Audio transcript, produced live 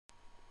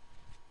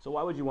So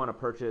why would you want to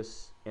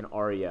purchase an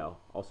REO,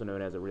 also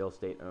known as a real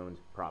estate owned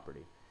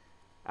property?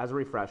 As a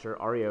refresher,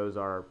 REOs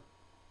are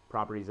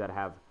properties that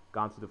have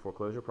gone through the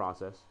foreclosure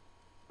process,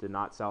 did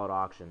not sell at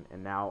auction,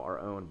 and now are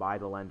owned by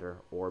the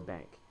lender or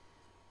bank.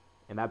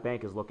 And that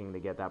bank is looking to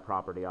get that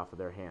property off of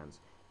their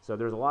hands. So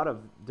there's a lot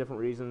of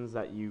different reasons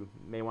that you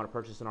may want to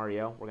purchase an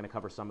REO. We're going to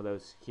cover some of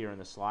those here in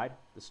this slide.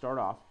 To start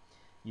off,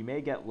 you may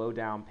get low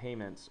down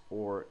payments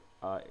or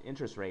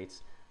interest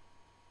rates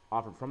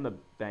offered from the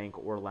bank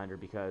or lender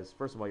because,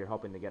 first of all, you're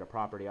helping to get a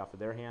property off of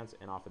their hands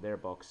and off of their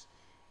books,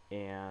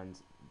 and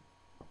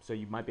so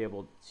you might be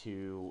able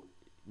to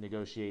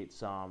negotiate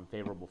some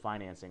favorable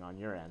financing on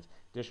your end.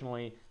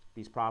 Additionally,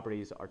 these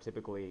properties are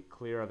typically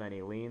clear of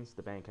any liens.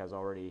 The bank has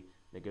already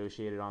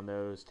negotiated on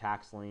those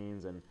tax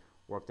liens and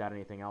worked out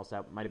anything else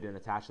that might have been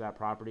attached to that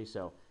property,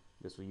 so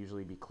this will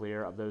usually be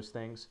clear of those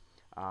things.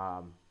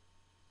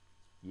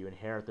 You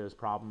inherit those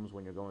problems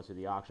when you're going through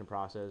the auction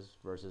process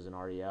versus an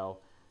REO.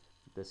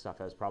 This stuff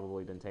has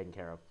probably been taken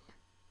care of.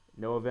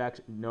 No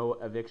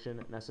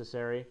eviction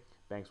necessary.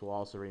 Banks will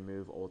also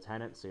remove old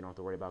tenants, so you don't have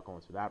to worry about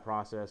going through that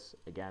process.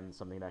 Again,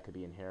 something that could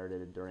be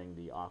inherited during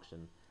the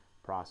auction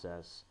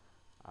process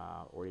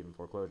or even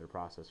foreclosure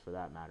process for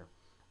that matter.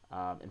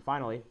 And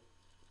finally,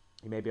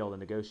 you may be able to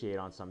negotiate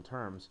on some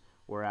terms,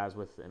 whereas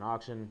with an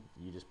auction,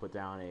 you just put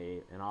down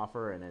an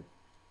offer and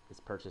it's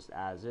purchased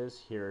as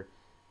is. Here,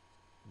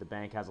 the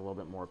bank has a little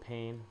bit more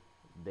pain.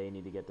 They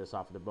need to get this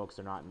off of the books.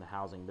 They're not in the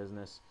housing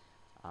business.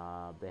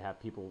 They have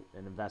people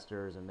and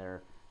investors and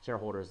their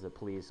shareholders, the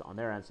police, on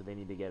their end, so they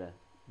need to get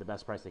the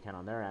best price they can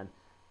on their end.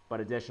 But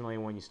additionally,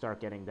 when you start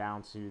getting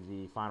down to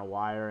the final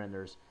wire and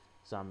there's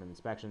some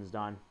inspections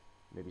done,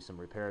 maybe some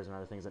repairs and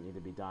other things that need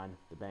to be done,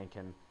 the bank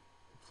can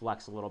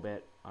flex a little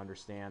bit,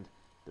 understand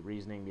the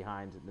reasoning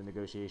behind the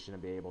negotiation,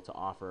 and be able to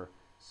offer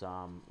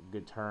some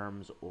good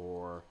terms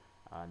or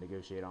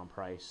negotiate on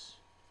price,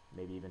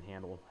 maybe even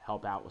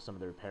help out with some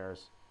of the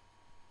repairs.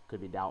 Could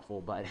be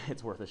doubtful, but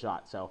it's worth a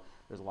shot. So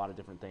there's a lot of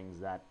different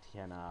things that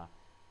can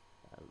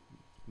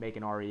make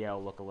an REO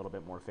look a little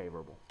bit more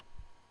favorable.